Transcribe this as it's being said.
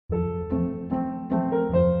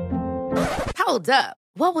Hold up.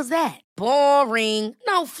 What was that? Boring.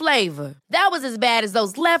 No flavor. That was as bad as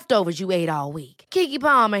those leftovers you ate all week. Keke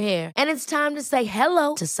Palmer here, and it's time to say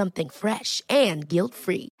hello to something fresh and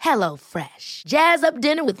guilt-free. Hello Fresh. Jazz up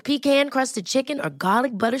dinner with pecan-crusted chicken or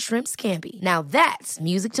garlic butter shrimp scampi. Now that's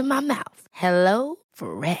music to my mouth. Hello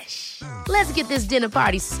Fresh. Let's get this dinner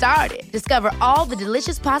party started. Discover all the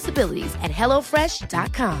delicious possibilities at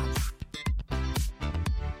hellofresh.com.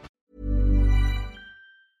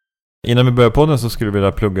 Innan vi börjar podden så skulle jag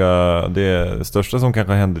vilja plugga det största som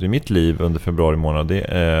kanske händer i mitt liv under februari månad. Det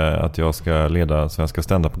är att jag ska leda Svenska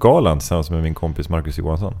stand-up-galan tillsammans med min kompis Marcus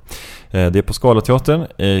Johansson. Det är på Scalateatern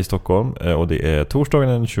i Stockholm och det är torsdagen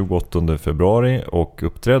den 28 februari och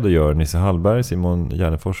uppträder gör Nisse Hallberg, Simon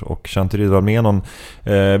Gärdenfors och Shanti Rydwall Menon.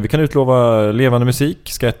 Vi kan utlova levande musik,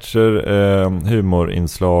 sketcher,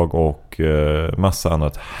 humorinslag och massa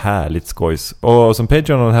annat härligt skojs. Och som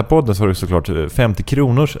Patreon av den här podden så har du såklart 50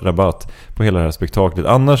 kronors rabatt på hela det här spektaklet.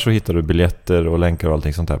 Annars så hittar du biljetter och länkar och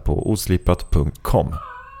allting sånt här på oslipat.com.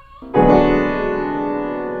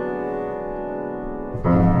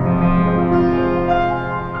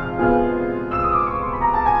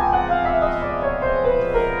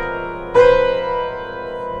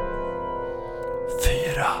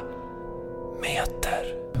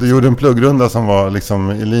 Du gjorde en pluggrunda som var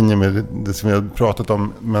liksom i linje med det som vi hade pratat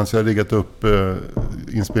om medan jag riggat upp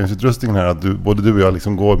inspelningsutrustningen här. Att både du och jag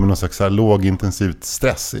liksom går med någon slags här lågintensivt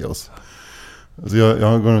stress i oss. Alltså jag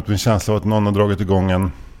har gått ut med en känsla av att någon har dragit igång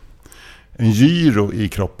en gyro i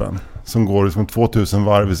kroppen som går liksom 2000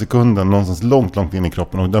 varv i sekunden någonstans långt in i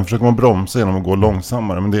kroppen. Och den försöker man bromsa genom att gå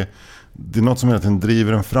långsammare. Men det är något som hela tiden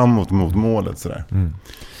driver den framåt mot målet. Sådär. Mm.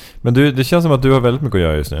 Men det känns som att du har väldigt mycket att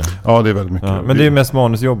göra just nu. Ja, det är väldigt mycket. Ja, men det är ju mest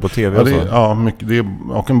manusjobb och tv och så. Ja, mycket. Det är,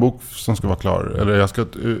 och en bok som ska vara klar. Eller jag ska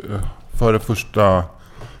före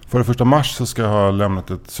första mars så ska jag ha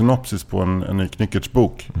lämnat ett synopsis på en ny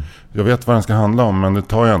Knyckertz-bok. Mm. Jag vet vad den ska handla om, men det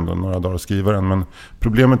tar ju ändå några dagar att skriva den. Men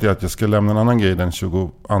problemet är att jag ska lämna en annan grej den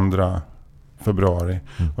 22 februari.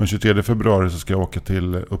 Och den 23 februari så ska jag åka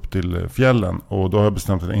upp till fjällen. Och då har jag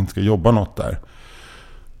bestämt att jag inte ska jobba något där.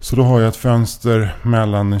 Så då har jag ett fönster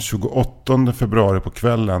mellan den 28 februari på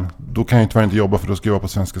kvällen. Då kan jag tyvärr inte jobba för då ska jag vara på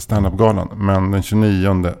Svenska stand-up-galan. Men den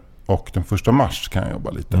 29 och den 1 mars kan jag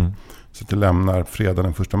jobba lite. Mm. Så att jag lämnar fredag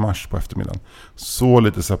den 1 mars på eftermiddagen. Så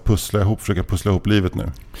lite så här försöka pussla ihop livet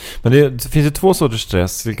nu. Men det finns ju två sorters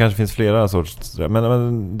stress. Det kanske finns flera sorters stress.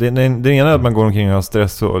 Men det ena är att man går omkring och har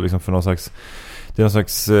stress och liksom för någon slags... Det är en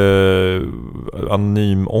slags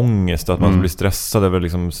anonym ångest att man blir stressad över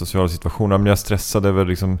liksom, sociala situationer. Men jag är stressad över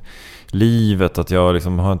liksom, livet, att jag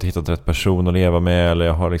liksom, har inte hittat rätt person att leva med, eller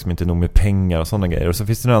jag har liksom, inte nog med pengar och sådana grejer. Och så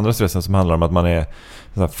finns det den andra stressen som handlar om att man är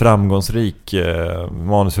en framgångsrik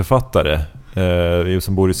manusförfattare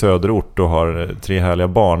som bor i söderort och har 3 härliga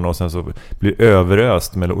barn och sen så blir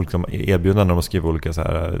överöst med olika erbjudanden om att skriva olika så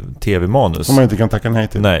här tv-manus som man inte kan tacka nej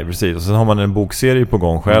till. Nej, precis. Och sen har man en bokserie på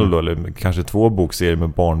gång själv då, eller kanske 2 bokserier med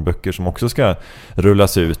barnböcker som också ska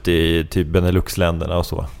rullas ut i typ Benelux-länderna och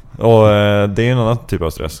så. Och det är en annan typ av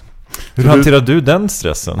stress. Hur hanterar du den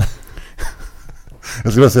stressen?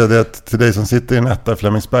 Jag skulle säga det till dig som sitter i en etta i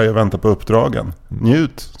Flemingsberg och väntar på uppdragen.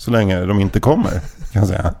 Njut så länge de inte kommer, kan jag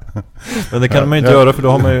säga. Men det kan man ju inte göra, för då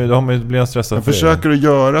har man ju blivit stressad. Jag försöker att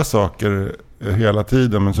göra saker hela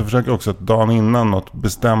tiden, men så försöker jag också att dagen innan något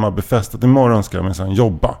befästa att imorgon ska jag minsann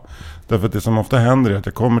jobba. Därför att det som ofta händer är att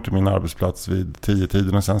jag kommer till min arbetsplats vid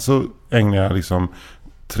 10-tiden och sen så ägnar jag liksom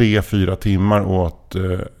 3-4 timmar åt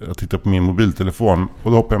att titta på min mobiltelefon.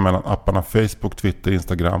 Och då hoppar jag mellan apparna Facebook, Twitter,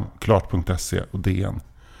 Instagram, klart.se och DN.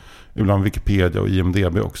 Ibland Wikipedia och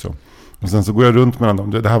IMDB också. Och sen så går jag runt mellan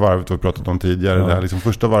dem. Det här varvet har vi pratat om tidigare. Ja. Det här liksom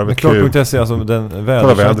första varvet. Klart.se, alltså den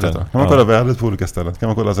vädret. Kan man kolla vädret på olika ställen? Kan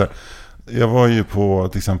man kolla så här. Jag var ju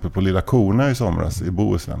till exempel på Lilla Korna i somras i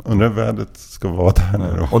Bohuslän. Undrar vädret ska vara där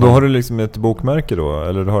nere. Och då har du liksom ett bokmärke då?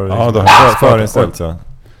 Eller har du liksom ja, då har jag förinställt så?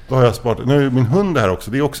 Då har jag sparat. Nu är min hund här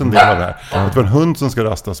också. Det är också en del av det här. Det var en hund som ska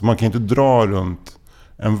rastas. Man kan inte dra runt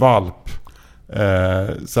en valp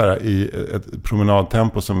så här, i ett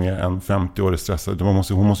promenadtempo som är en 50-årig stressad.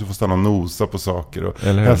 Hon måste få stanna och nosa på saker och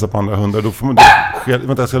hälsa på andra hundar. Då får man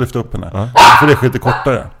vänta, jag ska lyfta upp henne. För det sker lite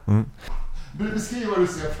kortare. Beskriv vad du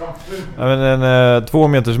ser framför dig. Ja, men en 2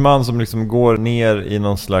 meters man som liksom går ner i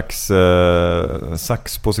någon slags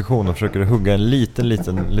saxposition och försöker hugga en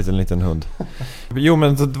liten hund. Jo,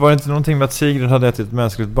 men var det inte någonting med att Sigrid hade ätit ett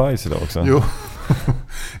mänskligt bajs idag också? Jo.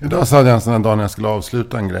 Idag så hade jag en sån här dag när jag skulle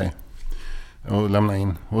avsluta en grej och lämna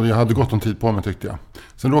in. Och jag hade gott om tid på mig, tyckte jag.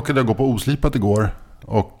 Sen råkade jag gå på Oslipat igår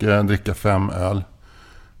och dricka 5 öl.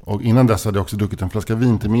 Och innan dess hade jag också druckit en flaska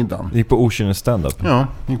vin till middagen. Gick på Ocean stand-up? Ja,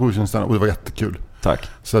 gick på Ocean stand-up och det var jättekul. Tack.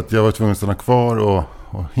 Så att jag var tvungen att stanna kvar och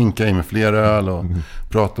hinka i med fler öl och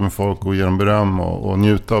prata med folk och ge dem beröm och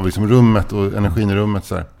njuta av liksom rummet och energin i rummet.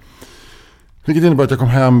 Så här. Vilket innebär att jag kom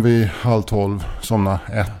hem vid 11:30, somnade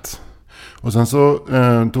 1. Och sen så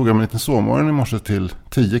tog jag mig en liten sovmorgon i morse till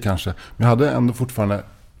 10 kanske. Men jag hade ändå fortfarande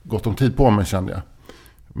gott om tid på mig, kände jag.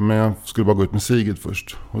 Men jag skulle bara gå ut med Sigrid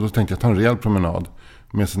först. Och då tänkte jag ta en rejäl promenad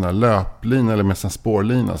med sån här löplina eller med sån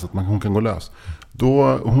spårlina så att hon kan gå lös.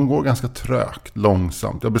 Hon går ganska trögt,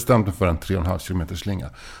 långsamt. Jag bestämde mig för en 3,5 km slinga.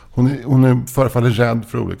 Hon förefaller rädd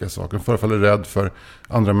för olika saker. Hon förefaller rädd för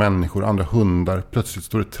andra människor, andra hundar. Plötsligt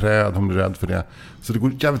står det ett träd, hon blir rädd för det. Så det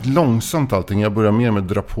går jävligt långsamt allting. Jag börjar mer med att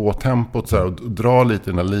dra på tempot så här, och dra lite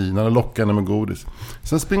i den här linan och locka henne med godis.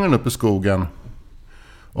 Sen springer hon upp i skogen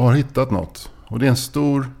och har hittat något. Och det är en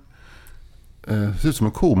stor, ser ut som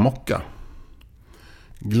en komocka.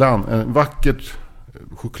 Vackert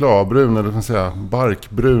chokladbrun, eller vad man säga,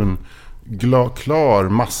 barkbrun, klar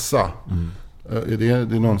massa. Det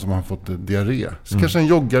är någon som har fått diarré. Så kanske en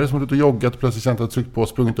joggare som har ut och joggat, plötsligt känt att tryckt på,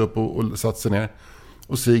 sprungit upp och satt sig ner.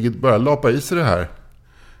 Och Sigrid börjar lapa i sig det här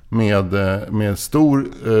med stor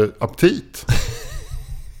aptit.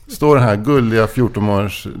 Står den här gulliga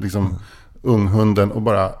 14-års liksom, unghunden och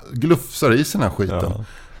bara glufsar i sig den här skiten.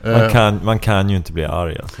 Ja. Man kan ju inte bli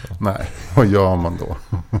arg alltså. Nej, vad gör man då?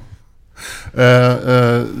 Det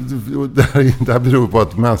här beror på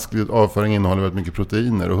att mänsklig avföring innehåller väldigt mycket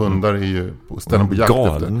proteiner. Och hundar är ju ständigt på jakt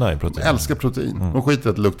efter. De älskar protein. De skiter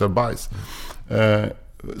att det luktar bajs.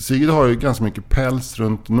 Sigrid har ju ganska mycket päls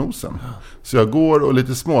runt nosen. Så jag går och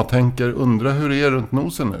lite småtänker, undrar hur det är runt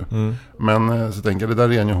nosen nu. Men så tänker jag, det där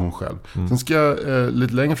rengör hon själv. Sen ska jag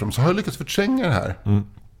lite längre fram, så har jag lyckats förtränga det här.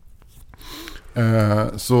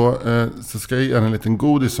 Så ska jag ge en liten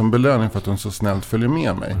godis som belöning för att hon så snällt följer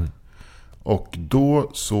med mig. Och då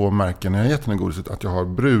så märker jag när jag gett henne godiset att jag har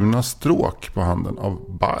bruna stråk på handen av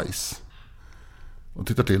bajs. Och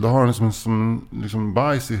tittar till, då har hon som liksom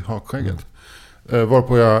bajs i hakskägget.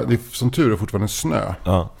 Varpå jag, det är, som tur är fortfarande snö.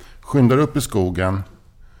 Skyndar upp i skogen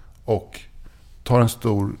och tar en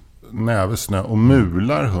stor näve snö och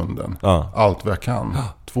mular hunden. Allt vad jag kan.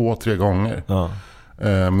 2-3 gånger.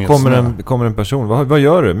 Kommer en person, vad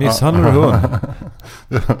gör du? Misshandlar du hund?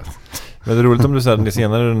 Men det är roligt om du säger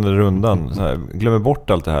senare under rundan så här, glömmer bort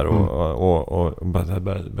allt det här och bara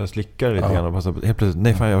börjar slicka lite grann och passa på, helt plötsligt,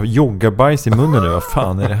 nej fan, jag joggar bajs i munnen nu, vad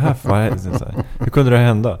fan är det här för? Hur kunde det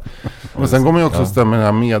hända? Och sen kommer jag också stämma den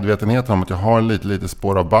här medvetenheten om att jag har lite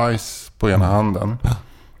spår av bajs på ena handen.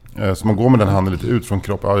 Så man går med den handen lite ut från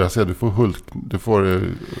kroppen. Ja, jag ser, du får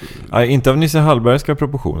inte av Nisse Hallbergska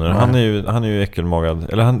proportioner. Han är ju äckelmagad.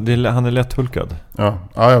 Eller han är lätt hulkad. Ja,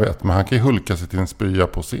 jag vet. Men han kan ju hulka sig till en spya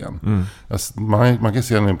på scen. Man kan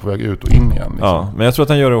se den på väg ut och in igen. Liksom. Ja, men jag tror att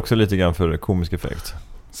han gör det också lite grann för komisk effekt.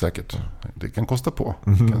 Säkert. Det kan kosta på,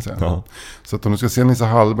 kan jag säga. Ja. Så att om du ska se Nisse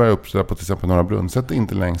Hallberg uppträda på till exempel Norra Brunn, sätt dig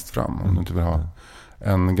inte längst fram om du inte vill ha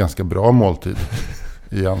en ganska bra måltid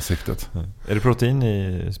i ansiktet. Är det protein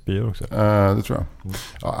i spyor också? Det tror jag.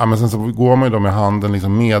 Ja, men sen så går man ju då med handen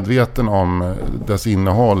liksom medveten om dess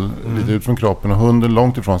innehåll lite ut från kroppen och hunden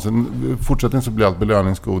långt ifrån. Sen fortsättningen så blir allt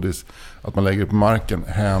belöningsgodis att man lägger det på marken,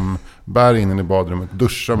 hem, bär in i badrummet,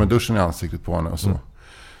 duschar med duschen i ansiktet på henne och så.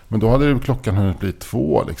 Men då hade klockan hunnit bli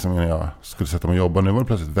 2 liksom, innan jag skulle sätta mig och jobba. Nu var det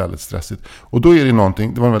plötsligt väldigt stressigt. Och då är det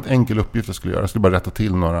någonting, det var en väldigt enkel uppgift jag skulle göra. Jag skulle bara rätta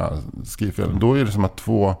till några skrivfel. Då är det som att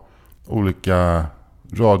 2 olika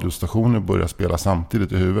radiostationer börjar spela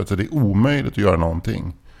samtidigt i huvudet. Så det är omöjligt att göra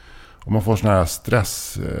någonting. Och man får sån här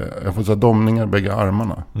stress. Jag får så här domningar i bägge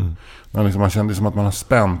armarna. Man känner som att man har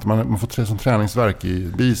spänt. Man får som träningsverk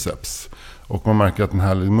i biceps. Och man märker att den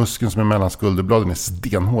här muskeln som är mellan skulderbladen är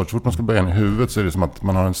stenhård. Så fort man ska börja in i huvudet så är det som att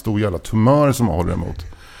man har en stor jävla tumör som man håller emot.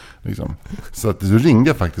 Liksom. Så att du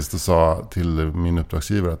ringde faktiskt och sa till min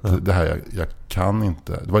uppdragsgivare att det här jag kan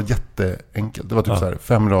inte. Det var jätteenkelt. Det var typ så här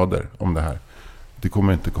 5 rader om det här. Det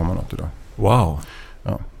kommer inte komma något idag. Wow.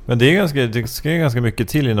 Ja. Men det ska ganska mycket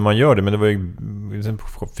till innan man gör det. Men det var ju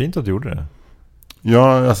fint att du gjorde det.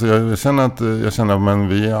 Ja, alltså jag känner att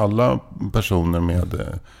vi är alla personer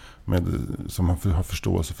som har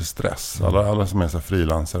förståelse för stress. Alla som är så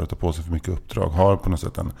frilansare och tar på sig för mycket uppdrag har på något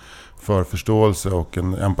sätt en förförståelse och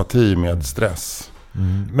en empati med stress.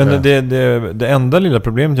 Men det enda lilla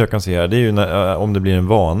problemet jag kan se här, det är ju om det blir en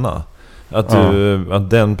vana. Att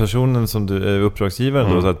den personen som du är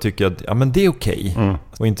uppdragsgivaren då, så att tycker att men det är okej.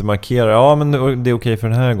 Och inte markera, men det är okej för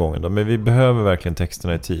den här gången då, men vi behöver verkligen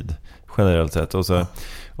texterna i tid generellt sett och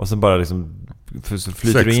så bara liksom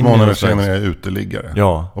flyter 6 in månader senare är jag uteliggare.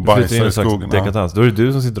 Ja, och bajsar i skogen. Dekadans. Då är det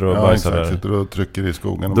du som sitter och bajsar där. Sitter och trycker i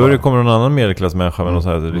skogen. Då kommer någon annan medelklassmänniska med någon så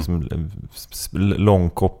här liksom,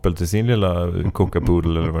 långkoppel till sin lilla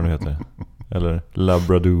cockapodel eller vad det heter. Eller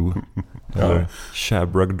labrador. Eller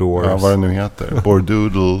Chabragdors. Ja, vad det nu heter.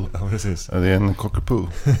 Bordoodle. Ja, precis. Det är en cockapoo.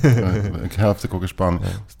 Hälften cockerspann.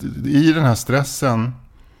 I den här stressen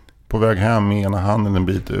på väg hem med ena handen en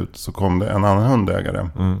bit ut så kom det en annan hundägare.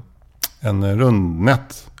 En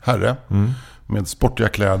rundnätt herre med sportiga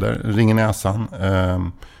kläder, ring i näsan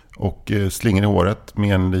och slingor i håret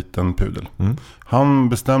med en liten pudel. Han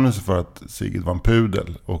bestämde sig för att Sigrid var en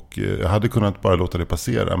pudel och jag hade kunnat bara låta det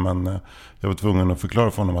passera, men jag var tvungen att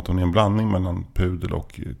förklara för honom att hon är en blandning mellan pudel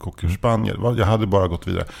och cockerspaniel. Jag hade bara gått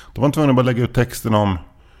vidare. Då var han tvungen att bara lägga ut texten om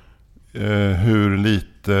hur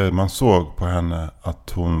lite man såg på henne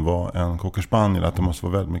att hon var en cockerspaniel, att det måste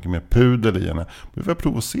vara väldigt mycket mer pudel i henne. Jag blev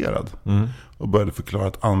provocerad och började förklara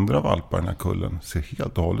att andra valpar i den här kullen ser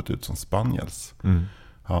helt och hållet ut som spaniels.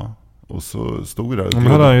 Ja, och så stod vi där. Men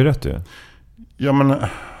hade han ju rätt ju. Ja, men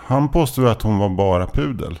han påstod att hon var bara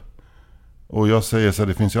pudel. Och jag säger så här,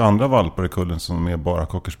 det finns ju andra valpar i kullen som är bara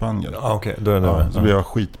cockerspaniel. Ja, okej, då är det med. Så blev jag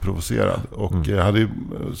skitprovocerad. Och jag hade ju,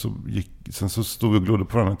 sen så stod vi och glodde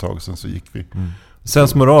på varandra ett tag, sen så gick vi.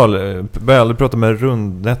 Sensmoral, börja aldrig prata med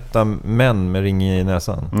rundnätta män med ring i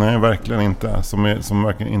näsan. Nej, verkligen inte. Som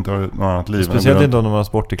verkligen inte har något annat liv. Speciellt inte om de har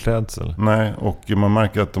sportig klädsel. Nej, och man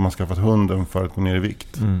märker att de har skaffat hunden för att gå ner i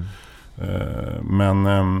vikt. Men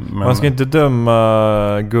man ska inte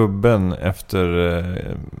döma gubben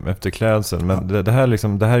efter klädseln. Men det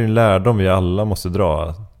här är ju en lärdom vi alla måste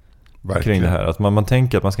dra. Verkligen. Kring det här. Att man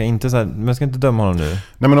tänker att man ska inte döma honom nu.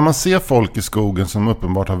 Nej, men om man ser folk i skogen som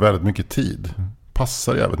uppenbart har väldigt mycket tid,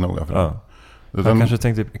 passar jävligt noga för det. Han kanske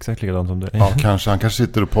tänkte exakt likadant som dig. Ja, kanske. Han kanske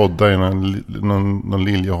sitter och poddar i någon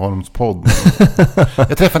Liljeholms podd.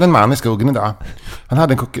 Jag träffade en man i skogen idag. Han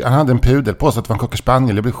hade en pudel på sig att det var en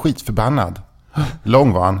cockerspaniel. Jag blev skitförbannad.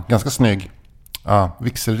 Lång var han, ganska snygg. Ja,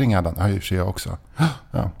 vigselring hade han. Ja, i och för sig jag också.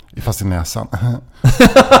 Ja, fast i näsan.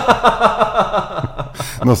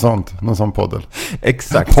 Någon sån poddel.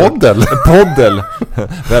 Exakt. Poddel.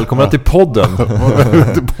 Välkomna till podden.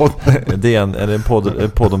 Det är en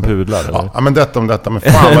podd om pudlar, eller? Ja, men detta om detta. Men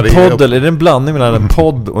fan vad det är. Poddel, är det en blandning mellan en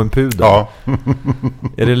podd och en pudel? Ja.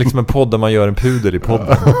 Är det liksom en podd där man gör en pudel i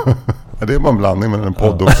podden? Ja, det är bara en blandning mellan en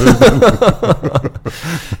podd och en pudel.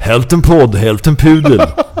 Helt en podd, helt en pudel.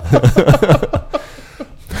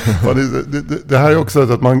 Det här är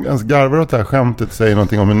också att man ens garvar åt det här skämtet, säger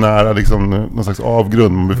någonting om hur nära liksom, någon slags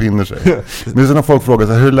avgrund man befinner sig. Men sen när folk frågar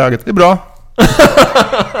så här, hur är läget? Det är bra.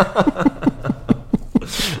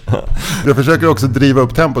 Jag försöker också driva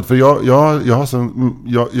upp tempot, för jag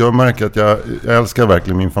märker att jag älskar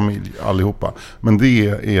verkligen min familj, allihopa. Men det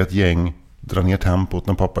är ett gäng drar ner tempot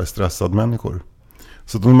när pappa är stressad människor.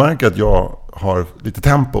 Så de märker att jag har lite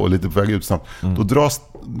tempo och lite på väg ut snabbt. Då dras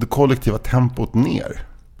det kollektiva tempot ner.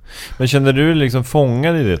 Men känner du liksom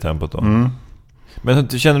fångad i det tempot då? Men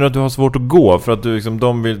känner du att du har svårt att gå för att du liksom,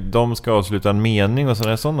 de ska avsluta en mening och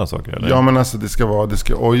sådana saker, eller? Ja, men alltså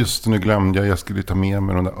just nu glömde jag skulle ta med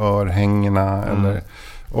mig de där örhängena eller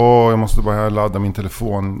jag måste bara ladda min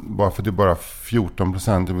telefon bara för det är bara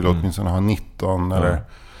 14%, jag vill åtminstone ha 19 eller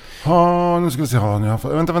nu ska vi se,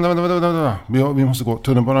 vänta. Vi måste gå,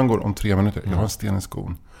 tunnelbanan går om 3 minuter. Jag har en sten i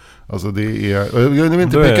skon. Alltså det är, jag vill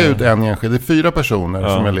inte peka ut en enskild. Det är 4 personer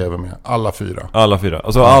som jag lever med. Alla 4.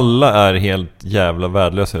 Alltså alla är helt jävla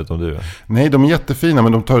värdelösa utom du. Nej, de är jättefina,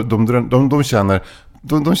 men de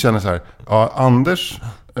känner så här. Ja, Anders,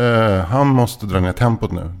 han måste dra ner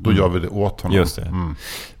tempot nu. Då gör vi det åt honom. Just det.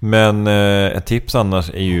 Men ett tips annars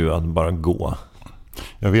är ju att bara gå.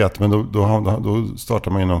 Jag vet, men då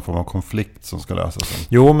startar man ju någon form av konflikt som ska lösas.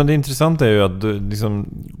 Jo, men det intressanta är ju att liksom,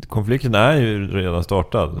 konflikten är ju redan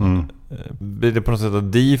startad. Det är på något sätt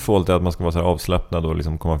att default är att man ska vara så här avslappnad och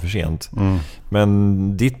liksom komma för sent.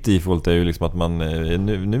 Men ditt default är ju liksom att man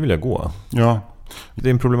nu vill jag gå. Ja. Det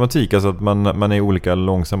är en problematik, alltså att man är olika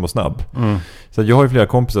långsam och snabb. Så jag har ju flera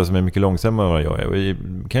kompisar som är mycket långsammare än vad jag är. Och jag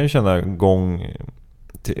kan ju känna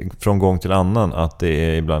från gång till annan att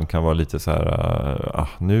det ibland kan vara lite så här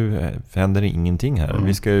nu händer det ingenting här.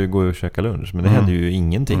 Vi ska ju gå och käka lunch, men det händer ju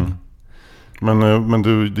ingenting. Men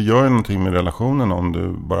det gör ju någonting med relationen om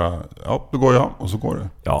du bara då går jag och så går du.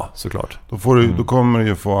 Ja, såklart. Då kommer du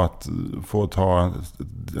ju få ta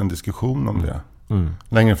en diskussion om det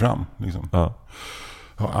längre fram liksom. Ja,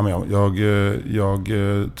 men jag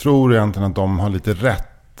tror egentligen att de har lite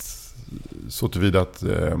rätt så tillvida att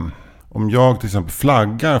om jag till exempel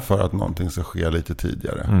flaggar för att någonting ska ske lite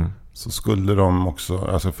tidigare så skulle de också,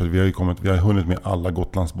 alltså för vi har hunnit med alla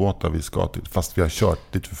Gotlandsbåtar vi ska till, fast vi har kört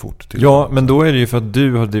lite för fort till. Ja, men då är det ju för att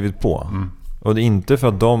du har drivit på. Och det är inte för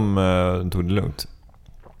att de tog det lugnt.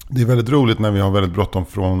 Det är väldigt roligt när vi har väldigt bråttom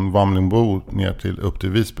från Vamlingbo ner upp till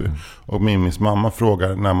Visby. Och Mimis mamma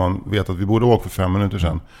frågar när man vet att vi borde åka för 5 minuter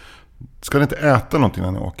sedan. Ska ni inte äta någonting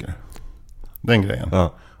när ni åker? Den grejen.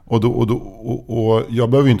 Ja. Och jag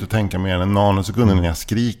behöver ju inte tänka mer än en nanosekund när jag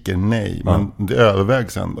skriker nej. Men det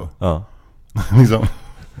övervägs ändå. Ja. Liksom.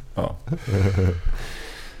 Ja.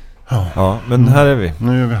 Ja, men här är vi.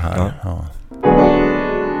 Nu är vi här. Ja.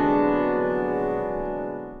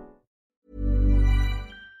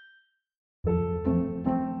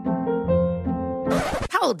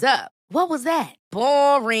 Hold up. What was that?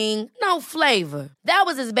 Boring. No flavor. That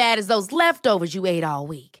was as bad as those leftovers you ate all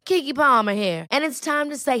week. Keke Palmer here, and it's time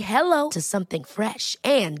to say hello to something fresh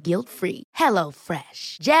and guilt-free. Hello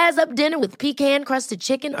Fresh. Jazz up dinner with pecan-crusted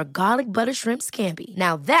chicken or garlic butter shrimp scampi.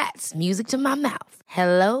 Now that's music to my mouth.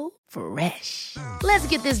 Hello Fresh. Let's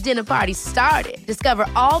get this dinner party started. Discover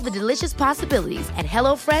all the delicious possibilities at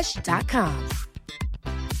hellofresh.com.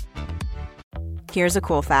 Here's a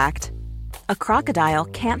cool fact. A crocodile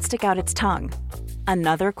can't stick out its tongue.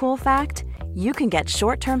 Another cool fact, you can get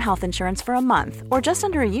short-term health insurance for a month or just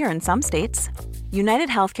under a year in some states. United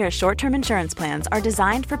Healthcare short-term insurance plans are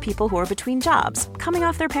designed for people who are between jobs, coming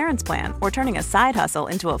off their parents' plan, or turning a side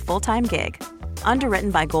hustle into a full-time gig.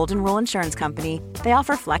 Underwritten by Golden Rule Insurance Company, they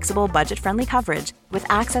offer flexible, budget-friendly coverage with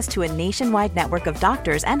access to a nationwide network of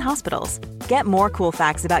doctors and hospitals. Get more cool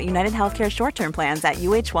facts about United Healthcare short-term plans at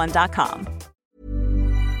uh1.com.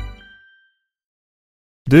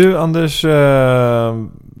 Du, Anders,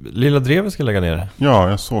 Lilla Drevet ska lägga ner. Ja,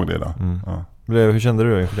 jag såg det då. Ja. Hur kände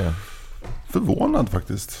du inför det? Förvånad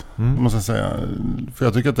faktiskt, måste jag säga. För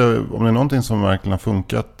jag tycker att om det är någonting som verkligen har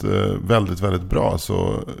funkat väldigt, väldigt bra,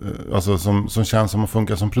 så, alltså som känns som att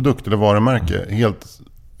funka som produkt eller varumärke, helt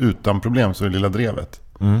utan problem, så är Lilla Drevet.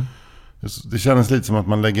 Det känns lite som att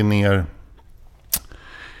man lägger ner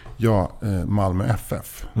Malmö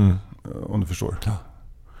FF, om du förstår. Ja.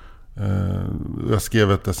 Jag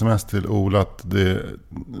skrev ett sms till Ola att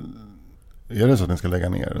är det så att ni ska lägga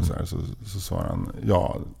ner det så svarade han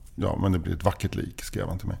ja, men det blir ett vackert lik, skrev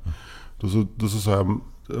han till mig. Då så sa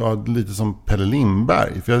jag lite som Pelle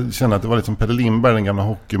Lindberg, för jag kände att det var lite som Pelle Lindberg, den gamla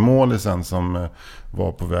hockeymålisen som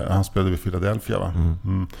var på väg, han spelade vid Philadelphia va?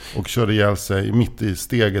 Och körde ihjäl sig mitt i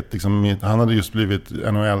steget liksom, han hade just blivit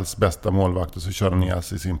NHLs bästa målvakt och så körde han ihjäl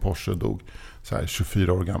sig i sin Porsche och dog så här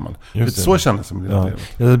 24 år gammal. Så kändes det som Lilla Drevet.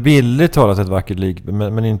 Det är billigt talat ett vackert lik,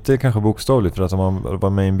 men inte kanske bokstavligt, för att om man var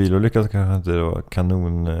med i en bilolycka så kanske inte det var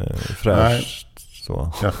kanonfräscht.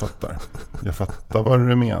 Så. Jag fattar vad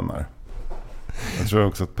du menar. Jag tror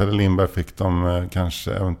också att Pelle Lindberg fick dem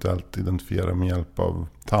kanske eventuellt identifiera med hjälp av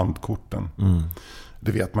tandkorten.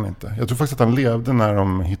 Det vet man inte. Jag tror faktiskt att han levde när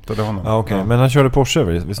de hittade honom. Okay. Men han körde Porsche,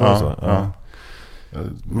 visst var det så? Ja. Jag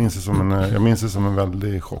minns det som en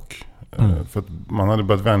väldig chock. För att man hade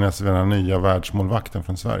börjat vänja sig vid den nya världsmålvakten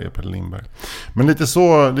från Sverige, Pelle Lindberg. Men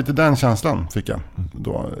lite den känslan fick jag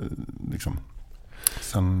då liksom.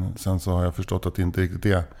 Sen så har jag förstått att det inte riktigt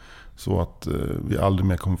är så att vi aldrig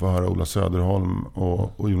mer kommer få höra Ola Söderholm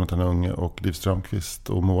och Jonathan Unge och Liv Strömqvist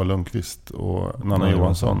och Moa Lundqvist och Nanna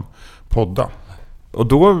Johansson podda. Och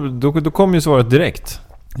då kom ju svaret direkt.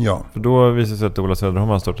 Ja. För då visade sig att Ola Söderholm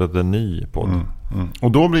har startat en ny podd.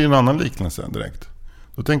 Och då blir det en annan liknelse direkt.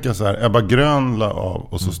 Då tänker jag så här, Ebba Grön la av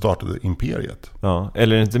och så startade Imperiet. Ja,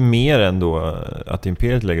 eller är det inte mer än då att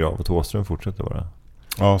Imperiet lägger av och Thåström fortsätter vara?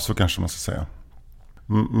 Ja, så kanske man ska säga.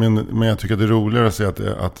 Men jag tycker att det är roligare att se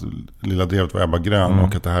att Lilla Drevet var Ebba Grön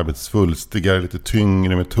och att det här blir ett svulstigare, lite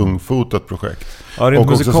tyngre med tungfotat projekt. Ja, det är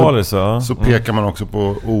musikaliskt. Så pekar man också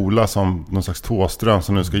på Ola som någon slags Thåström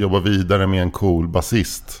som nu ska jobba vidare med en cool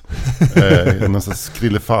basist. Någon slags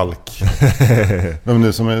Krille Falk. Vem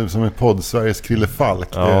nu som är podd-Sveriges Krille Falk.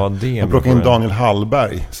 Ja, det är man plockar in Daniel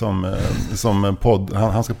Hallberg som podd.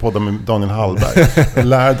 Han ska podda med Daniel Hallberg.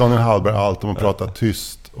 Lär Daniel Hallberg allt om att prata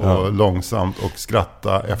tyst och långsamt och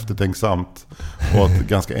skratta eftertänksamt åt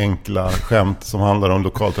ganska enkla skämt som handlar om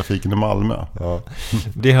lokaltrafiken i Malmö. Ja.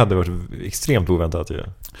 Det hade varit extremt oväntat ju.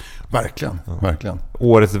 Verkligen.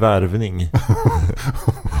 Årets värvning.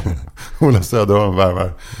 Ola Söderholm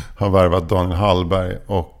har värvat Daniel Hallberg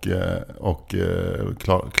och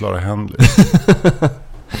Clara Henley.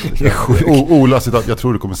 Ola citat, jag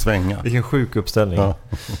tror det kommer svänga. Vilken sjuk uppställning. Ja.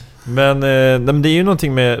 Men det är ju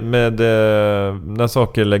någonting med när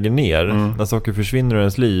saker lägger ner, när saker försvinner ur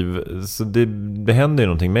ens liv, så det händer ju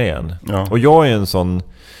någonting med en. Ja. Och jag är en sån,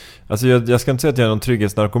 Alltså jag ska inte säga att jag är någon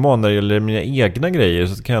trygghetsnarkoman. När det gäller mina egna grejer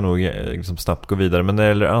så kan jag nog liksom snabbt gå vidare. Men när det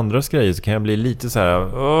gäller andras grejer så kan jag bli lite så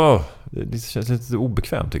här. Det känns lite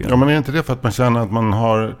obekvämt tycker jag. Ja, men är inte det för att man känner att man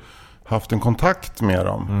har haft en kontakt med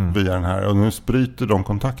dem via den här och nu bryter de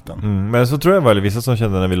kontakten? Men så tror jag väl vissa som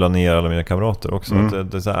kände när vi la ner alla mina kamrater också.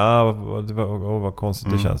 Att det är så här, vad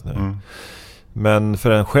konstigt det känns nu. Men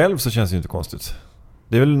för en själv så känns det ju inte konstigt.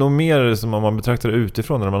 Det är väl nog mer som om man betraktar det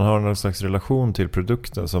utifrån, när man har någon slags relation till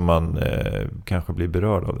produkten som man kanske blir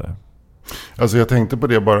berörd av det. Alltså jag tänkte på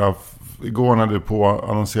det bara igår när du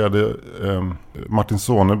annonserade Martin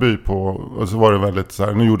Soneby på, och så var det väldigt så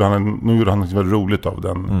här, nu gjorde han något väldigt roligt av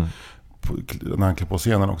den när han klev på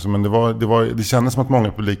scenen också, men det kändes som att många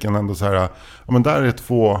i publiken ändå så här, ja men där är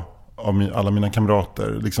 2 av alla mina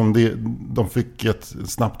kamrater. Liksom de fick ett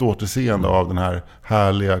snabbt återseende av den här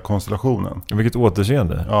härliga konstellationen. Vilket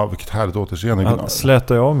återseende. Ja, vilket härligt återseende. Han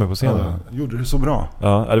slätade jag av mig på scenen. Ja, gjorde det så bra.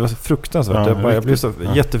 Ja, det var så fruktansvärt. Jag blev så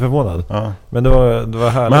jätteförvånad. Ja. Men det var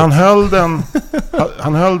härligt. Men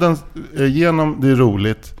han höll den genom det är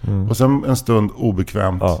roligt och sen en stund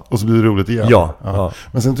obekvämt och så blir det roligt igen. Ja.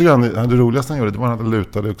 Men sen tycker jag det roligaste han gjorde, det var att han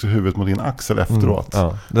lutade också huvudet mot din axel efteråt.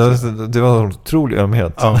 Ja. Det var en otrolig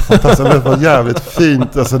ömhet. Ja, fantastiskt. Det var jävligt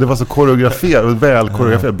fint. Alltså, det var så koreograferat, väl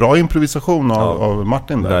koreograferat. Bra improvisation av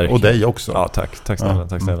Martin där. Verkligen. Och dig också. Ja, tack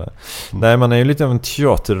snälla. Nej, man är ju lite av en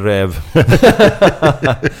teaterräv.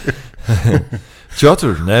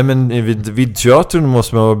 Teater? Nej, men vid teatern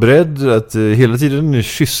måste man vara beredd att hela tiden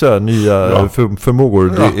kyssa nya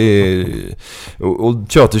förmågor. Ja. Det är, och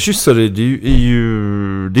teaterkyssar det är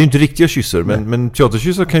ju inte riktiga kyssar, men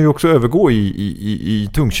teaterkyssar kan ju också övergå i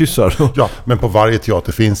tungkyssar. Ja, men på varje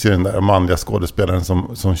teater finns ju den där manliga skådespelaren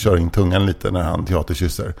som kör in tungan lite när han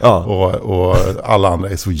teaterkysser. Ja. Och alla andra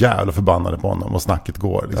är så jävla förbannade på honom och snacket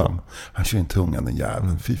går liksom. Ja. Han kör in tungan, den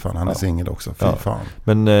jäveln. Fy fan, han är singel också. Fy fan.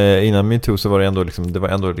 Men innan min tog så var det ändå liksom, det var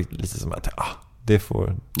ändå lite som att det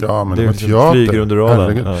får. Ja, men det var liksom teater. Flyger under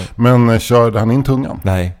radarn. Ja. Men körde han in tungan?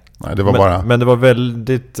 Nej, det var bara. Men det var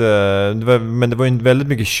väldigt men det var ju väldigt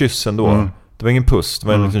mycket kyss ändå. Det var ingen puss, det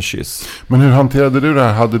var en liten kyss. Men hur hanterade du det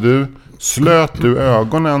här? Slöt du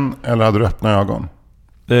ögonen eller hade du öppna ögon?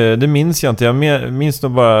 Det minns jag inte. Jag minns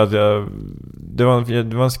nog bara att det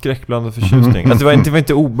var en skräckblandad förtjusning. Alltså det var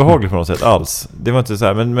inte obehagligt på något sätt alls. Det var inte så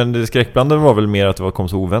här, men det skräckblandade var väl mer att det kom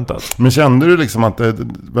så oväntat. Men kände du liksom att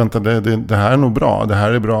det här är nog bra? Det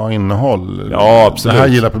här är bra innehåll? Ja, absolut. Det här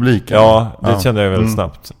gillar publiken? Ja, det kände jag väldigt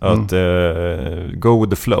snabbt. Att go with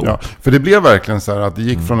the flow. Ja, för det blev verkligen så här att det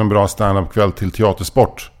gick från en bra stand-up-kväll till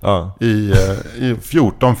teatersport i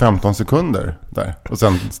 14-15 sekunder där. Och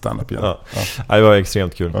sen stand-up igen. Ja, det var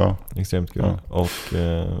extremt kul. Extremt kul. Och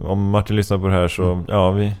om Martin lyssnar på det här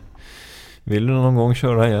så vi vill du någon gång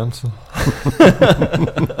köra igen så.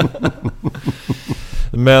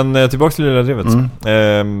 Men tillbaka till Lilla Drevet.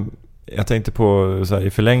 Jag tänkte på så här, i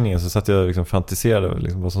förlängningen så satt jag liksom fantiserade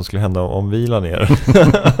liksom, vad som skulle hända om vi la ner.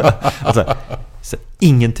 Alltså, så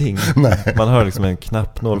ingenting. Nej. Man hör liksom en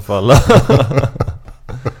knapp noll falla.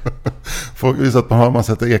 Folk visar att man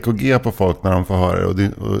sätter EKG på folk när de får höra det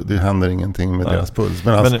och det händer ingenting med deras puls.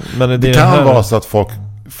 Men, alltså, men det kan vara så att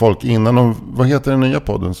folk innan de, vad heter den nya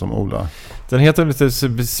podden som Ola? Den heter lite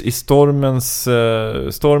i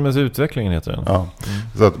stormens utvecklingen heter den. Ja.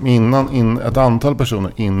 Så att ett antal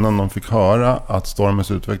personer innan de fick höra att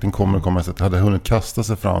stormens utveckling komma så hade hunnit kasta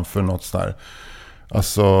sig framför något sådär.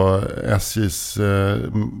 Alltså SJs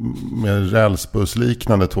mer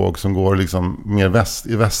rälsbussliknande tåg som går liksom mer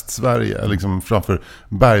i Västsverige, liksom framför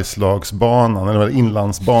Bergslagsbanan eller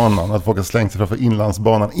Inlandsbanan, att folk har slängt sig framför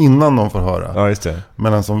Inlandsbanan innan de får höra. Ja, just det.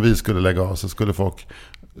 Men som vi skulle lägga av så skulle folk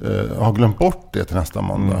har glömt bort det till nästa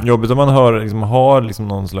måndag. Jobbigt om man har liksom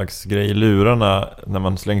någon slags grej i lurarna när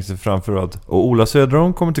man slänger sig framför att och Ola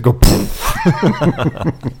Söderholm kommer till gå.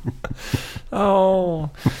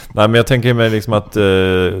 Nej, men jag tänker mig liksom att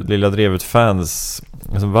Lilla Drevet fans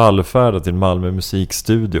liksom vallfärdar till Malmö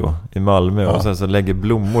musikstudio i Malmö och sen så lägger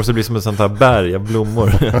blommor så det blir som ett sånt här berg av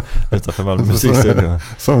blommor utanför Malmö musikstudio.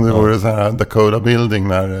 Som det vore så här Dakota Building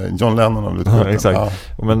när John Lennon har blivit skjuten. Exakt.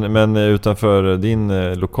 Men utanför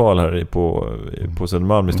din lokal här på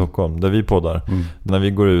Södermalm i Stockholm där vi poddar, när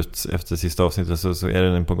vi går ut efter sista avsnittet så är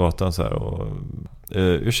den på gatan så här och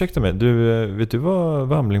ursäkta mig, vet du var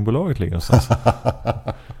Vamlingbolaget ligger någonstans?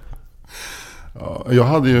 Jag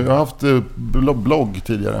har haft blogg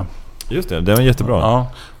tidigare. Just det, den var jättebra. Ja,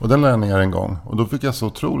 och den lade jag ner en gång. Och då fick jag så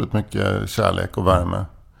otroligt mycket kärlek och värme.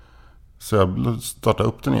 Så jag startade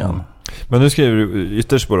upp den igen. Men nu skriver du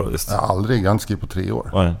ytterst sporadiskt? Jag har inte skrivit på 3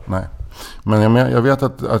 år. Nej. Men jag vet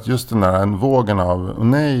att just den där vågen av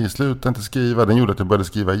nej, sluta inte skriva, den gjorde att jag började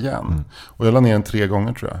skriva igen. Och jag la ner den 3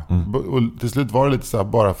 gånger tror jag. Och till slut var det lite så här,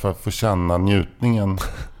 bara för att få känna njutningen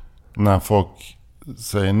när folk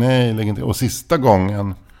säger nej, lägg inte. Och sista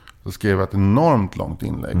gången så skrev jag ett enormt långt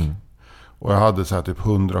inlägg. Och jag hade så här typ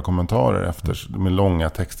 100 kommentarer efter med långa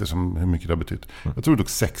texter som hur mycket det har betytt. Jag tror det tog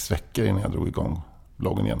 6 veckor innan jag drog igång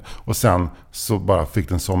bloggen igen. Och sen så bara fick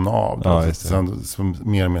den somna av. Ja, sen så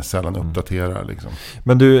mer och mer sällan uppdaterar liksom.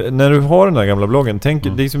 Men du, när du har den där gamla bloggen, det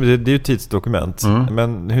är ju ett tidsdokument.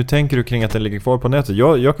 Men hur tänker du kring att den ligger kvar på nätet?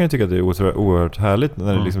 Jag kan ju tycka att det är oerhört härligt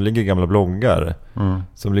när det liksom ligger gamla bloggar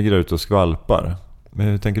som ligger där ute och skvalpar. Men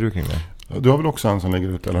hur tänker du kring det? Du har väl också en som ligger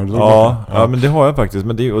ute? Eller? Ja, men det har jag faktiskt.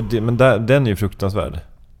 Men, den är ju fruktansvärd.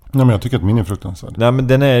 Nej, men jag tycker att min är fruktansvärd. Nej, men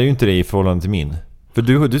den är ju inte det i förhållande till min. För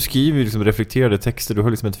du skriver ju liksom reflekterade texter, du har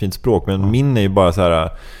liksom ett fint språk. Men min är ju bara så här,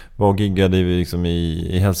 var giggade vi liksom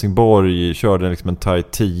i Helsingborg, körde liksom en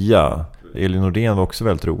tight 10. Elin Nordén var också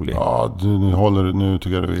väldigt rolig. Ja, nu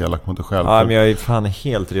tycker jag du är elak mot dig själv. Ja, men jag är fan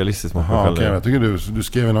helt realistisk mot mig själv. Okay, jag tycker du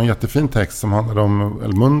skrev någon jättefin text som handlade om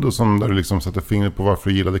El Mundo, där du liksom satte fingret på varför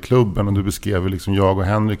du gillade klubben, och du beskrev liksom jag och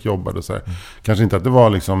Henrik jobbade så här. Kanske inte att det var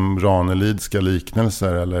liksom Ranelidska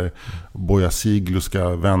liknelser eller Bojasigluska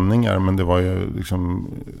vändningar, men det var ju liksom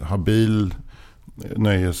habil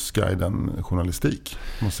nöjesguiden journalistik,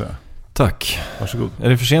 måste jag säga. Tack. Varsågod. Är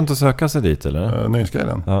det för sent att söka sig dit eller?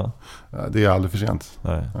 Nöjesguiden? Ja. Det är aldrig för sent.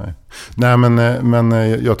 Nej, men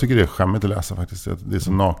jag tycker det är skämmigt att läsa faktiskt. Det är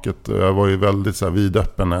så naket. Jag var ju väldigt så här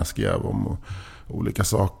vidöppen när jag skrev om olika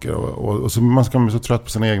saker. Och så man ska bli så trött på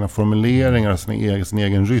sina egna formuleringar, sin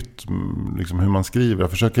egen rytm, liksom hur man skriver.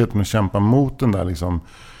 Jag försöker att kämpa mot den där liksom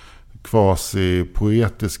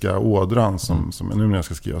kvasi-poetiska ådran som nu när jag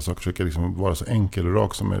ska skriva så försöker jag liksom vara så enkel och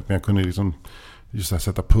rak som möjligt. Men jag kunde liksom just här,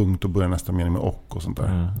 sätta punkt och börja nästa mening med och sånt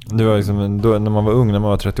där. Det var liksom, då, när man var ung, när man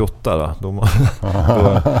var 38 då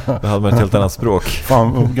hade man ett helt annat språk.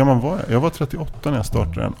 Fan, hur gammal var jag? Jag var 38 när jag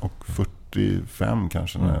startade den och 45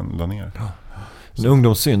 kanske när den la ner. En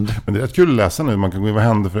ungdomssynd. Men det är rätt kul att läsa nu. Man kan gå in, vad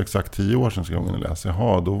hände för exakt 10 år sedan ska jag gå in och läsa.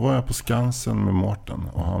 Jaha, då var jag på Skansen med Mårten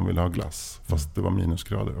och han ville ha glass. Fast det var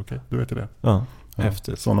minusgrader. Okej, du vet det. Ja,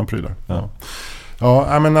 häftigt. Sådana prylar.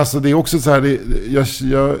 Ja, men alltså det är också så här,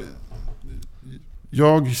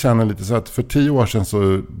 jag känner lite så att för 10 år sedan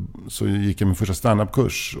så gick jag min första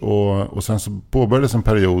stand-up-kurs och sen så påbörjades en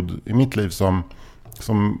period i mitt liv som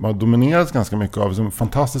har dominerats ganska mycket av som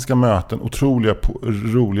fantastiska möten, otroliga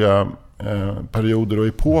roliga perioder och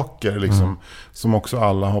epoker liksom, som också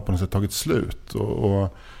alla har på något sätt tagit slut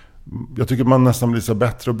och jag tycker man nästan blir så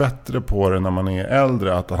bättre och bättre på det när man är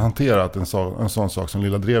äldre att hantera att en sån sak som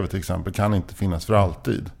Lilla Drevet till exempel kan inte finnas för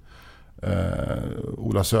alltid.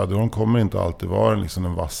 Ola Söderholm kommer inte alltid vara liksom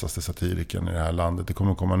den vassaste satiriken i det här landet. Det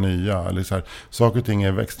kommer komma nya eller så här, saker och ting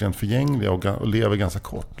är extremt förgängliga och lever ganska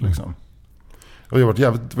kort liksom. Och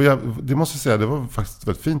det måste jag säga, det var faktiskt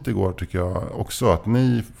väldigt fint igår tycker jag också att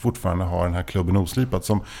ni fortfarande har den här klubben Oslipat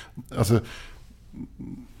som, alltså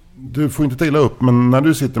du får inte ta illa upp, men när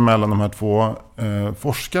du sitter mellan de här två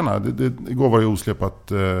forskarna, igår var det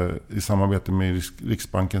Oslipat i samarbete med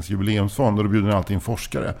Riksbankens jubileumsfond och då bjuder ni alltid in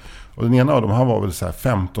forskare. Och den ena av dem, han var väl så här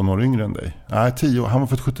 15 år yngre än dig. Nej, 10 år, han var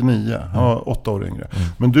född 79, han var 8 år yngre.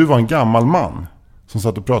 Men du var en gammal man som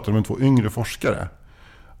satt och pratade med 2 yngre forskare.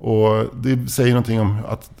 Och det säger någonting om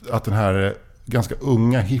att den här ganska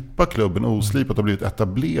unga, hippa klubben Oslipat har blivit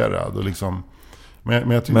etablerad och liksom.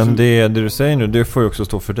 Men det du säger nu, det får ju också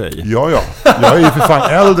stå för dig. Ja, jag är ju för fan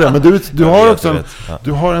äldre. Men du har också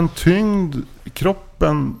du har en tyngd i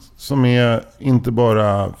kroppen som är inte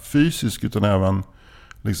bara fysisk utan även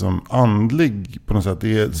liksom andlig på något sätt.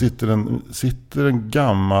 Det sitter en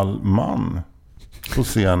gammal man på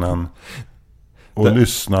scenen och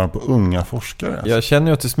lyssnar på unga forskare. Alltså. Jag känner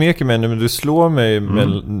ju att du smeker mig nu, men du slår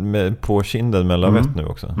mig på kinden med lavett nu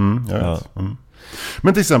också. Jag vet.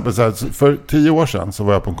 Men till exempel så här, för 10 år sedan så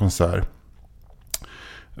var jag på en konsert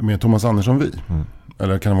med Thomas Andersson Vi.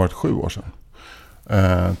 Eller kan det ha varit 7 år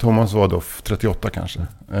sedan. Thomas var då 38 kanske.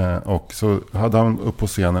 Och så hade han upp på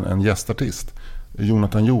scenen en gästartist,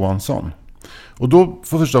 Jonathan Johansson. Och då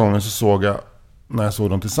för första gången så såg jag, när jag såg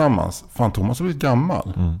dem tillsammans, fan Thomas har blivit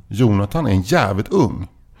gammal. Jonathan är en jävligt ung.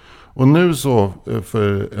 Och nu så,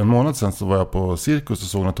 för en månad sedan så var jag på Cirkus och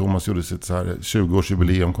såg när Thomas gjorde sitt så här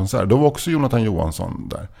 20-årsjubileumkonsert. Då var också Jonathan Johansson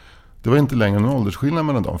där. Det var inte längre någon åldersskillnad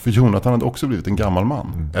mellan dem. För Jonathan hade också blivit en gammal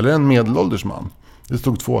man. Eller en medelålders man. Det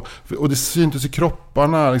stod 2. Och det syntes i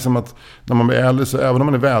kropparna liksom att när man blir äldre så även om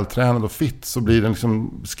man är vältränad och fit så blir den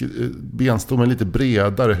liksom benstommen lite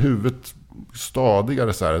bredare. Huvudet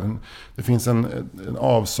stadigare så här. Det finns en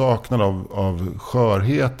avsaknad av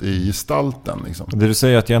skörhet i gestalten liksom. Det du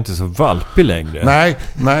säger att jag inte är så valpig längre.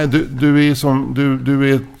 Nej, du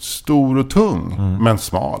är stor och tung, men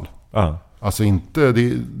smal. Alltså inte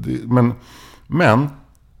men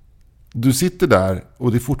du sitter där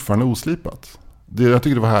och det är fortfarande oslipat. Jag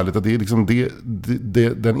tycker det var härligt att det är liksom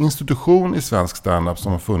den institution i svensk stand-up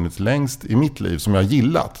som har funnits längst i mitt liv, som jag har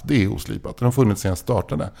gillat, det är oslipat. Den har funnits sedan jag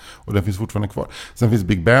startade och den finns fortfarande kvar. Sen finns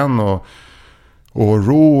Big Ben och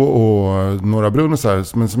Raw och några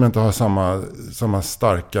brunnor, men som jag inte har samma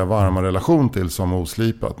starka, varma relation till som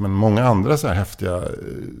oslipat. Men många andra så här häftiga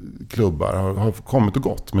klubbar har kommit och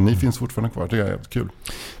gått. Men ni finns fortfarande kvar, det är jävligt kul.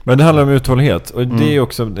 Men det handlar om uthållighet. Och det är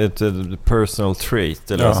också ett personal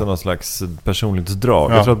trait, eller alltså någon slags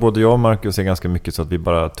personlighetsdrag. Jag tror att både jag och Marcus är ganska mycket så att vi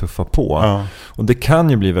bara tuffar på. Och det kan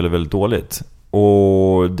ju bli väldigt, väldigt dåligt.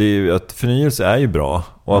 Och det är ju, att förnyelse är ju bra.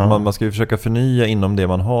 Och att man ska ju försöka förnya inom det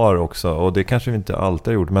man har också. Och det kanske vi inte alltid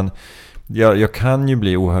har gjort. Men jag kan ju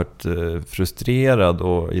bli oerhört frustrerad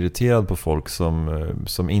och irriterad på folk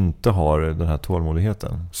som inte har den här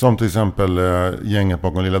tålmodigheten. Som till exempel gänget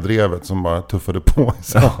bakom Lilla Drevet som bara tuffade på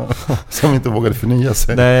som inte vågade förnya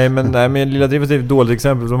sig. Nej, men Lilla Drevet är ett dåligt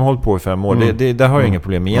exempel. De har hållit på i 5 år. Där har jag inga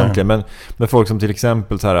problem egentligen. Men med folk som till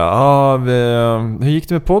exempel så här, hur gick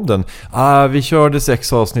det med podden? Vi körde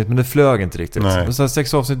 6 avsnitt men det flög inte riktigt. Så här,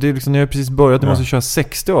 6 avsnitt, det är liksom, ni har precis börjat, ni måste köra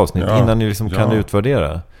 60 avsnitt innan ni liksom kan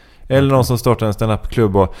utvärdera. Eller någon som startar en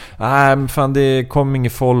stand-up-klubb och fan det kom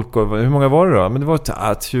inget folk och hur många var det då? Men det var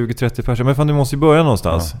 20-30 personer. Men fan du måste ju börja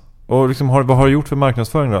någonstans. Och liksom, vad har du gjort för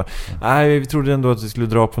marknadsföring då? Vi trodde ändå att vi skulle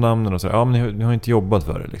dra på namnen och så. Ja, men ni har inte jobbat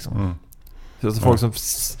för det liksom. Så det är folk som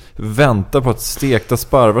väntar på att stekta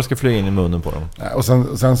sparvar ska flyga in i munnen på dem. Och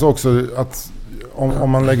sen så också att om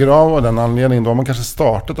man lägger av den anledningen, då har man kanske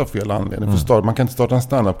startat av fel anledning. Man kan inte starta en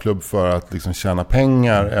stand-up-klubb för att liksom tjäna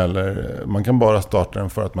pengar, eller man kan bara starta den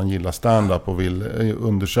för att man gillar stand-up och vill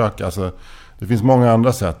undersöka. Alltså, det finns många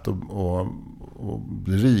andra sätt att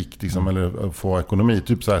bli rik liksom, eller att få ekonomi.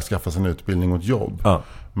 Typ så här, skaffa sig en utbildning och ett jobb.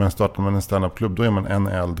 Men startar man en stand-up-klubb, då är man en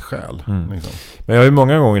eldsjäl. Liksom. Men jag har ju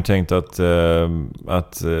många gånger tänkt att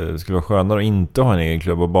det skulle vara skönare att inte ha en egen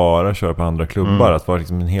klubb och bara köra på andra klubbar. Att vara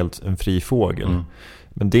liksom en fri fågel.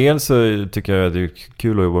 Men dels så tycker jag att det är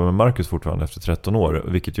kul att jobba med Marcus fortfarande efter 13 år.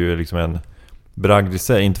 Vilket ju är liksom en bragd i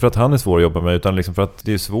sig. Inte för att han är svår att jobba med, utan liksom för att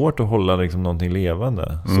det är svårt att hålla liksom någonting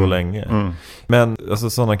levande så länge. Men alltså,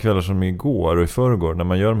 sådana kvällar som igår och i förrgår, när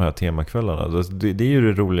man gör de här temakvällarna, det är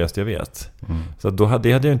ju det roligaste jag vet. Så att det hade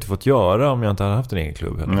jag inte fått göra om jag inte hade haft en egen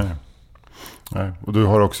klubb heller. Nej. Och du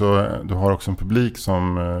har också en publik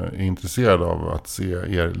som är intresserad av att se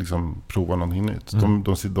er liksom prova någonting nytt.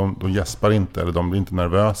 De gäspar inte, eller de blir inte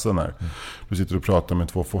nervösa när du sitter och pratar med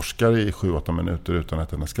 2 forskare i 7-8 minuter utan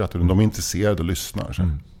ett enda skratt. De är intresserade och lyssnar. Så.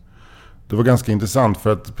 Det var ganska intressant,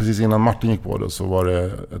 för att precis innan Martin gick på det så var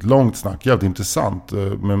det ett långt snack, jävligt intressant,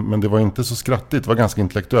 men det var inte så skrattigt, det var ganska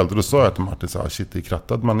intellektuellt. Och då sa jag till Martin så här, shit, det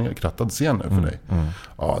är krattad scen nu för dig.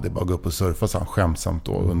 Ja, det är bara att gå upp och surfa, så han skämsamt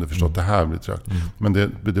och underförstått, det här blir trögt. Men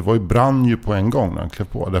det var ju, brann ju på en gång när han klev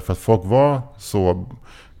på, därför att folk var så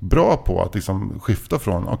bra på att liksom skifta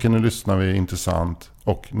från okej, nu lyssnar vi, intressant,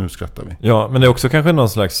 och nu skrattar vi. Ja, men det är också kanske någon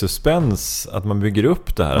slags suspens att man bygger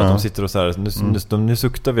upp det här, att de sitter och så här, nu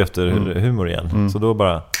suktar vi efter humor igen. Så då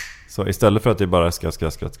bara, så istället för att det är bara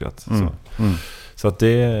skratt. Så att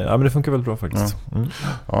det funkar väldigt bra faktiskt.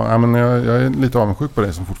 Ja, men jag är lite avundsjuk på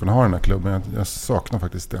dig som fortfarande har den här klubben. Jag saknar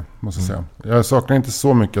faktiskt det, måste jag säga. Jag saknar inte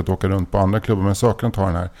så mycket att åka runt på andra klubbar, men jag saknar att ha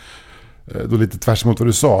den här. Då lite tvärs emot vad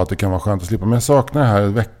du sa, att det kan vara skönt att slippa. Men jag saknar det här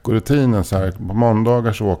veckorutinen. Så här, på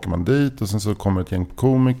måndagar så åker man dit och sen så kommer ett gäng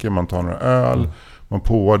komiker, man tar några öl, man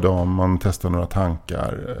påar dem, man testar några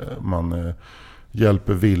tankar, man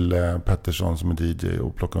hjälper Ville Pettersson som är DJ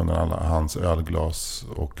och plockar undan alla hans ölglas,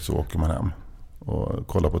 och så åker man hem och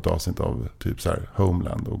kollar på ett avsnitt av typ så här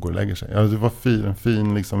Homeland och går och lägger sig. Ja, det var en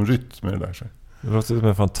fin liksom rytm med det där. Så. Det låter som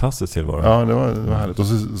en fantastisk tillvaro. Ja, det var härligt. Och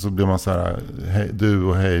så blir man så här, du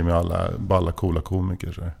och hej med alla coola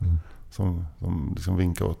komiker så här, som liksom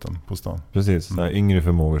vinkar åt den på stan. Precis, så här yngre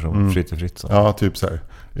förmågor som Fritte Fritzson. Ja, typ så här.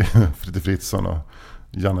 Fritte Fritzson och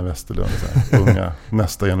Janne Westerlund, så här, unga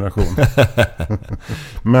nästa generation.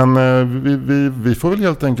 Men vi får väl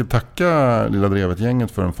helt enkelt tacka Lilla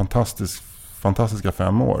Drevet-gänget för en fantastiska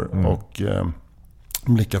 5 år och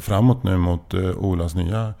blicka framåt nu mot Olas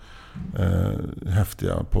nya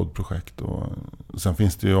häftiga poddprojekt. Och sen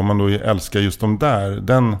finns det ju, om man då älskar just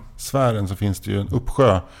den sfären, så finns det ju en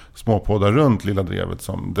uppsjö småpoddar runt Lilla Drevet,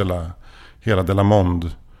 som hela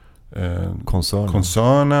Delamond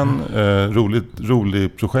koncernen.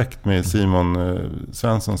 Rolig projekt med Simon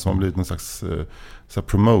Svensson som har blivit en slags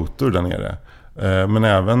promotor där nere. Men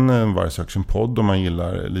även Varje söker sin podd om man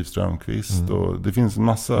gillar Liv Strömquist. Och det finns en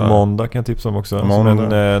massa... Måndag kan jag tipsa om också. Som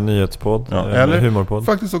en nyhetspodd. Eller humorpodd.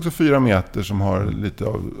 Faktiskt också 4 meter som har lite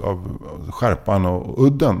av skärpan och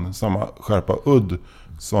udden. Samma skärpa udd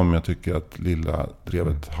som jag tycker att Lilla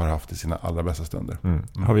Drevet har haft i sina allra bästa stunder.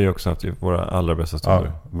 Har vi också haft i våra allra bästa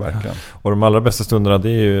stunder. Ja, verkligen. Och de allra bästa stunderna, det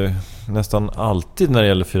är ju nästan alltid när det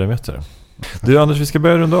gäller 4 meter. Du Anders, vi ska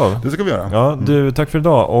börja runda av. Det ska vi göra. Ja, du, tack för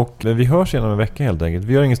idag. Och vi hörs igen om en vecka helt enkelt.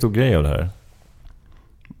 Vi gör ingen stor grej av det här.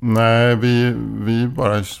 Nej, vi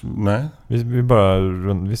bara... Nej. Vi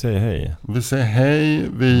säger hej. Vi säger hej.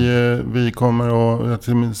 Vi kommer att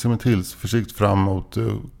se med tillförsikt fram mot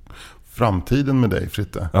framtiden med dig,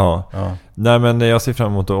 Fritte. Ja. Nej, men jag ser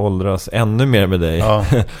fram emot att åldras ännu mer med dig. Ja.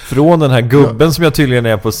 Från den här gubben som jag tydligen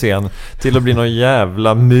är på scen till att bli någon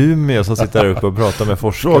jävla mumie som sitter där uppe och pratar med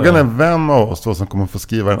forskare. Frågan är vem av oss då som kommer få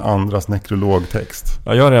skriva en andras nekrologtext.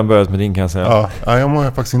 Ja, jag har redan börjat med din, kan jag säga. Ja, jag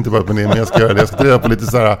har faktiskt inte börjat med din, men jag ska göra det. Jag ska driva på lite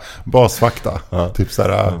sådär basfakta. Typ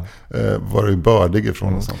sådär, var du bördig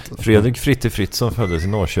ifrån och sånt. Fredrik Fritte Fritzson föddes i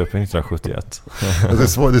Norrköping 1971.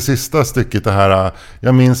 Det sista stycket, det här,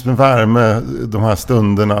 jag minns med värme de här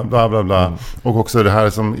stunderna, bla bla bla. Och också det här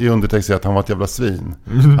som i undertext är att han var ett jävla svin.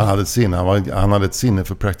 Han hade ett sinne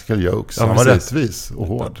för practical jokes. Ja, han var precis. rättvis och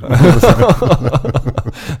hård.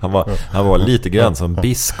 han var lite grann som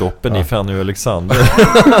biskopen i Fanny och Alexander.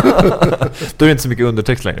 Då är det inte så mycket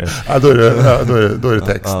undertext längre. Ja, då är det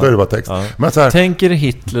text. Då är det bara text. Ja. Men så här, tänker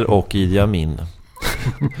Hitler och Idi Amin.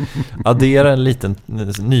 Addera en liten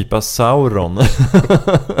nypa Sauron.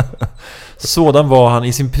 Sådan var han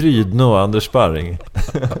i sin prydno, Anders Sparring.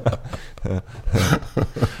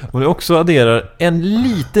 Och det också adderar en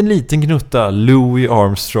liten gnutta Louis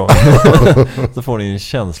Armstrong. Så får ni en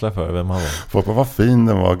känsla för vem han var. Folk var vad fin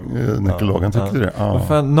den var, nekrologen, tyckte det. Ja. Vad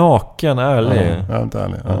fan, naken, ärlig. Ja, inte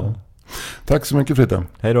ärlig. Ja. Tack så mycket, Fritte.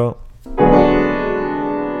 Hej då.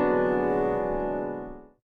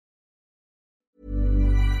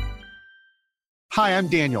 Hi, I'm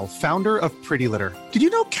Daniel, founder of Pretty Litter. Did you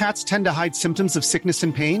know cats tend to hide symptoms of sickness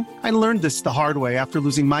and pain? I learned this the hard way after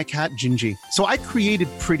losing my cat, Gingy. So I created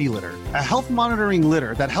Pretty Litter, a health monitoring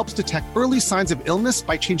litter that helps detect early signs of illness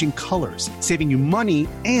by changing colors, saving you money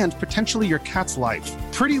and potentially your cat's life.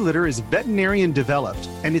 Pretty Litter is veterinarian developed,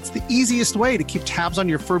 and it's the easiest way to keep tabs on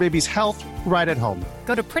your fur baby's health right at home.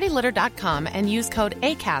 Go to prettylitter.com and use code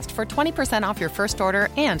ACAST for 20% off your first order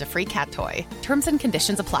and a free cat toy. Terms and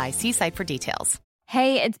conditions apply. See site for details.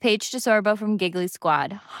 Hey, it's Paige DeSorbo from Giggly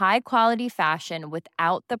Squad. High quality fashion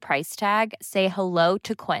without the price tag. Say hello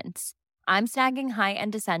to Quince. I'm snagging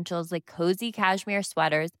high-end essentials like cozy cashmere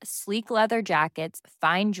sweaters, sleek leather jackets,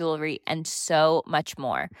 fine jewelry, and so much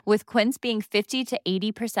more. With Quince being 50 to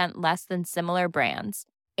 80% less than similar brands.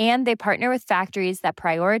 And they partner with factories that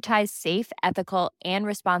prioritize safe, ethical, and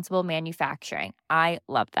responsible manufacturing. I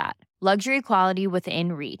love that. Luxury quality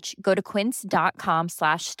within reach. Go to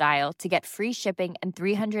quince.com/style to get free shipping and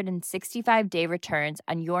 365-day returns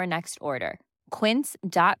on your next order.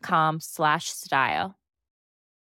 Quince.com/style.